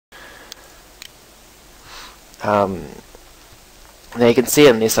Now you can see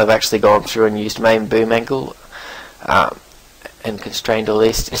in this I've actually gone through and used main boom angle and constrained all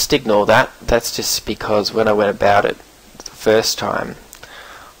this. Just ignore that. That's just because when I went about it the first time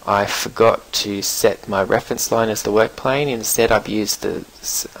I forgot to set my reference line as the work plane. Instead I've used the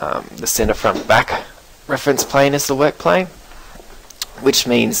center front back reference plane as the work plane, which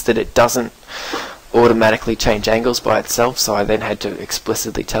means that it doesn't automatically change angles by itself, so I then had to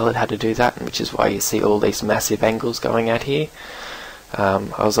explicitly tell it how to do that, which is why you see all these massive angles going out here.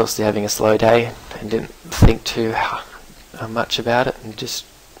 I was also having a slow day and didn't think too much about it and just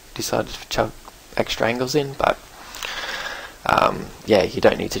decided to chuck extra angles in, but yeah, you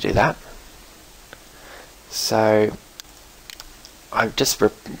don't need to do that. So I've just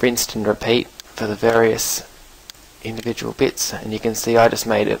rinsed and repeat for the various individual bits, and you can see I just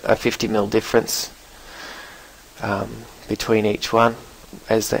made a 50mm difference between each one,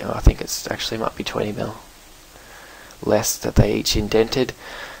 as they, I think it's actually might be 20mm less that they each indented,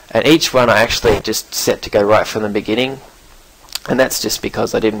 and each one I actually just set to go right from the beginning, and that's just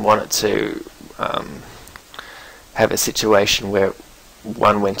because I didn't want it to have a situation where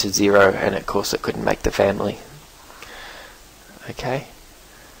one went to 0 and of course it couldn't make the family. Okay.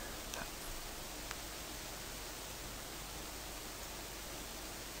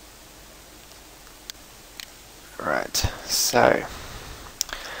 Right, so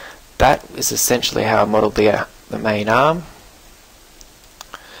that is essentially how I modelled the main arm.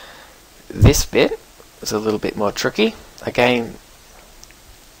 This bit is a little bit more tricky. Again,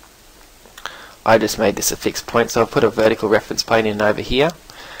 I just made this a fixed point, so I've put a vertical reference plane in over here,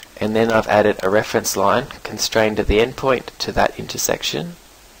 and then I've added a reference line constrained to the endpoint to that intersection,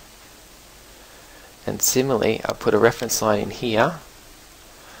 and similarly I put a reference line in here,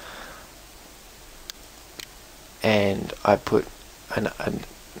 and I put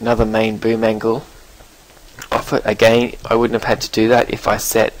another main boom angle off it. Again, I wouldn't have had to do that if I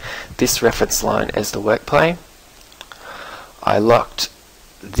set this reference line as the work plane. I locked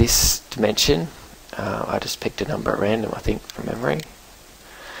this dimension. I just picked a number at random, I think, from memory,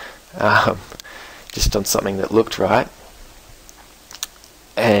 just on something that looked right,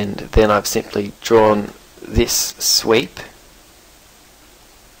 and then I've simply drawn this sweep,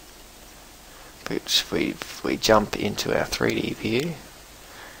 which if we jump into our 3D view, you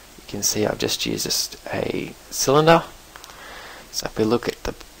can see I've just used a cylinder. So if we look at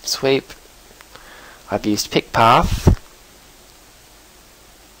the sweep, I've used pick path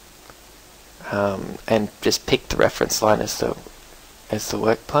and just picked the reference line as the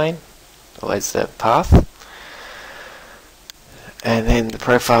work plane, or as the path, and then the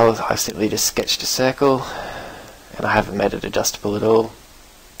profile I've simply just sketched a circle, and I haven't made it adjustable at all.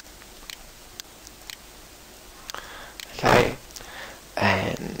 Okay,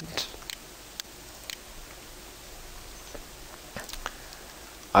 and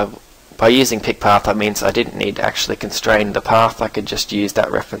by using pick path, that means I didn't need to actually constrain the path. I could just use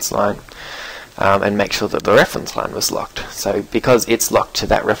that reference line and make sure that the reference line was locked. So because it's locked to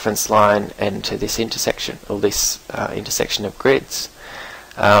that reference line and to this intersection, or this intersection of grids,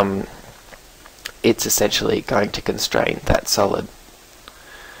 it's essentially going to constrain that solid.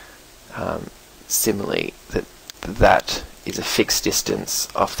 Similarly, that is a fixed distance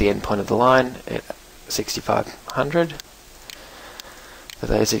off the end point of the line at 6500. For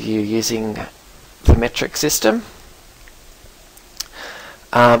those of you using the metric system.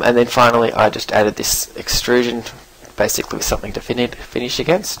 And then finally I just added this extrusion, basically with something to finish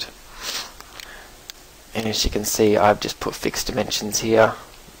against. And as you can see, I've just put fixed dimensions here,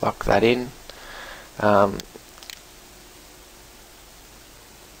 lock that in.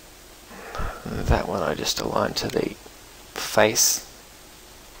 That one I just aligned to the face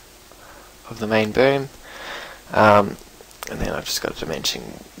of the main boom. And then I've just got a dimension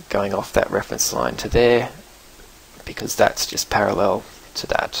going off that reference line to there, because that's just parallel to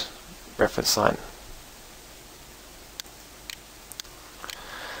that reference line.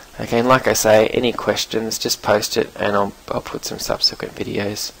 Okay, and like I say, any questions, just post it and I'll put some subsequent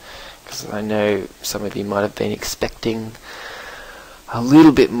videos, because I know some of you might have been expecting a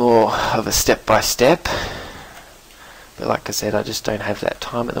little bit more of a step-by-step, but like I said, I just don't have that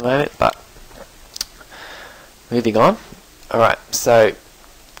time at the moment. But moving on. Alright, so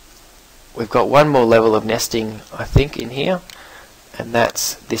we've got one more level of nesting, I think, in here, and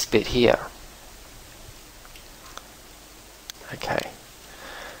that's this bit here. Okay.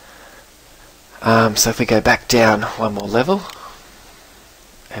 So if we go back down one more level,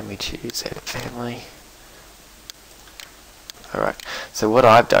 and we choose Edit Family. Alright, so what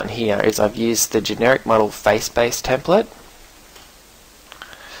I've done here is I've used the generic model face-based template,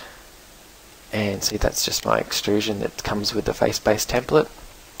 And see, that's just my extrusion that comes with the face-based template.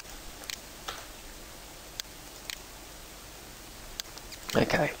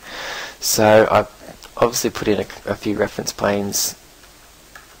 Okay, so I've obviously put in a few reference planes,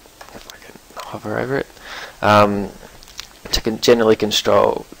 if I can hover over it, to generally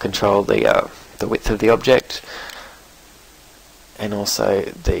control the width of the object, and also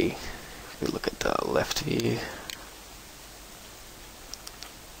if we look at the left view,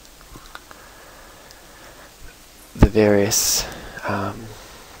 the various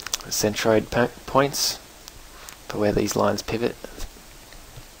centroid points for where these lines pivot.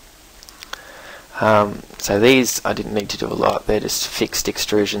 So these I didn't need to do a lot, they're just fixed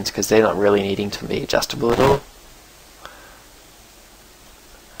extrusions because they're not really needing to be adjustable at all.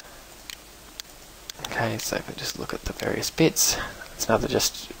 Okay, so if I just look at the various bits, it's another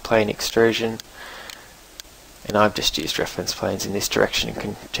just plain extrusion, and I've just used reference planes in this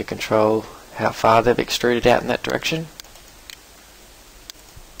direction to control how far they've extruded out in that direction.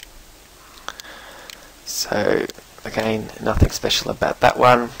 So again, nothing special about that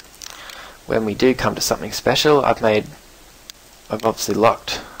one. When we do come to something special, I've obviously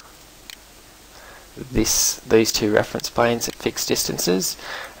locked these two reference planes at fixed distances,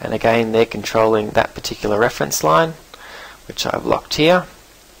 and again they're controlling that particular reference line, which I've locked here,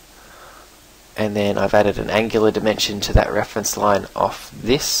 and then I've added an angular dimension to that reference line off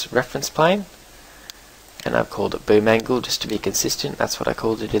this reference plane, and I've called it boom angle just to be consistent. That's what I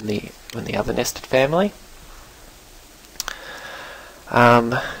called it in the other nested family.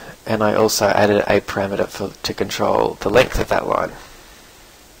 And I also added a parameter to control the length of that line.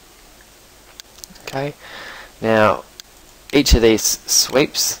 Okay, now each of these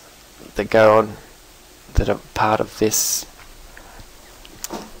sweeps that go on, that are part of this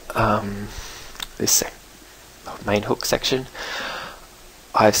main hook section,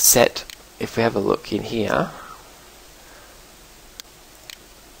 I've set, if we have a look in here,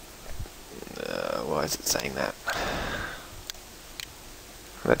 why is it saying that?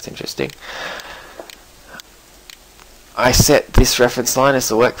 That's interesting. I set this reference line as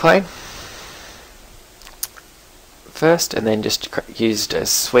the work plane first, and then just used a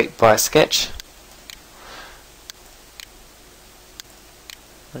sweep by sketch.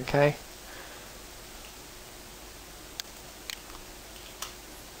 Okay.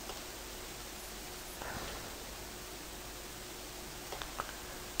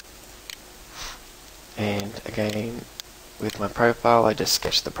 And again, with my profile, I just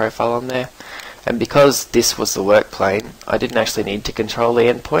sketched the profile on there. And because this was the work plane, I didn't actually need to control the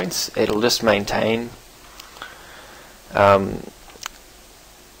endpoints. It'll just maintain the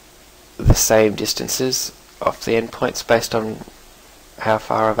same distances off the endpoints based on how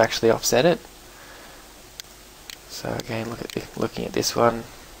far I've actually offset it. So again, looking at this one,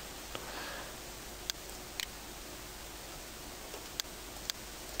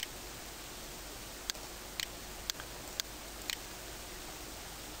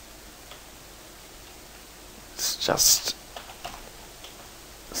 it's just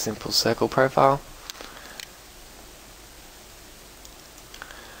a simple circle profile.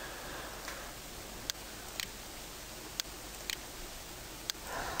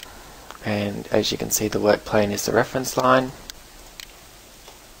 And as you can see, the work plane is the reference line.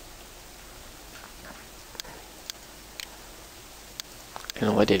 And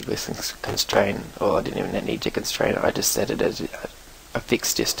all I did was constrain, or I didn't even need to constrain it, I just set it as a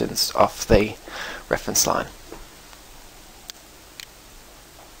fixed distance off the reference line.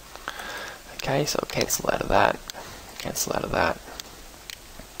 Okay, so I'll cancel out of that, cancel out of that.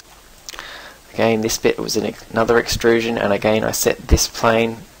 Again, this bit was another extrusion, and again I set this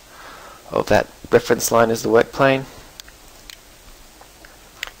plane of that reference line as the work plane,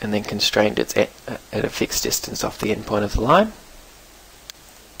 and then constrained it at a fixed distance off the endpoint of the line.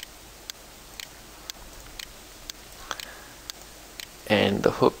 And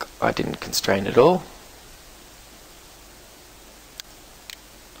the hook I didn't constrain at all.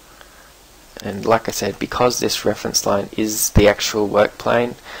 And like I said, because this reference line is the actual work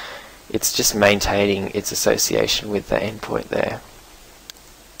plane, it's just maintaining its association with the endpoint there.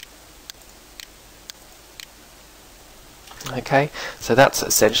 Okay, so that's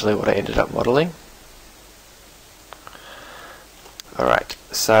essentially what I ended up modeling. Alright,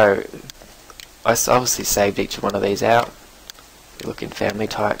 so I obviously saved each one of these out. If you look in family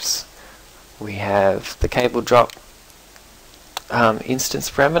types, we have the cable drop instance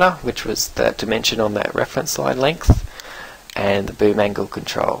parameter, which was the dimension on that reference line length, and the boom angle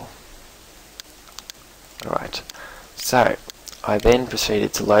control. Alright, so I then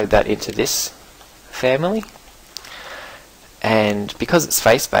proceeded to load that into this family. And because it's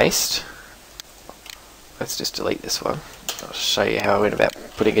face-based, let's just delete this one. I'll show you how I went about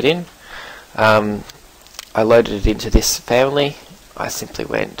putting it in. I loaded it into this family. I simply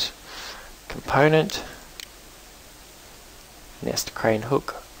went component, nest crane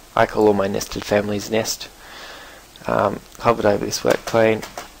hook. I call all my nested families nest. Hovered over this work plane,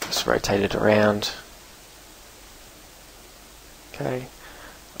 just rotate it around. Okay,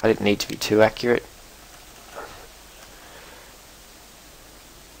 I didn't need to be too accurate.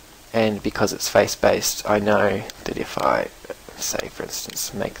 And because it's face-based, I know that if I, say for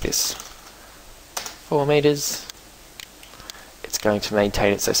instance, make this 4 meters, it's going to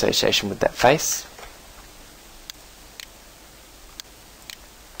maintain its association with that face.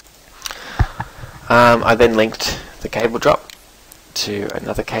 I then linked the cable drop to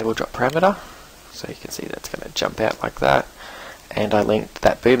another cable drop parameter, so you can see that's going to jump out like that. And I linked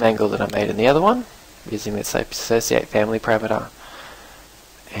that boom angle that I made in the other one using the associate family parameter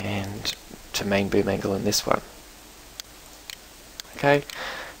and to main boom angle in this one. Okay,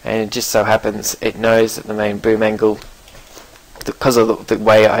 and it just so happens it knows that the main boom angle, because of the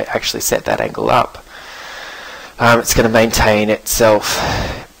way I actually set that angle up, it's going to maintain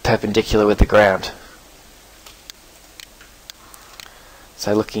itself perpendicular with the ground.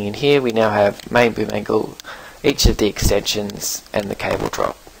 So looking in here, we now have main boom angle, each of the extensions, and the cable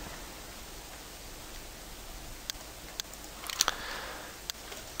drop.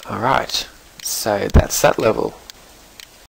 Alright, so that's that level.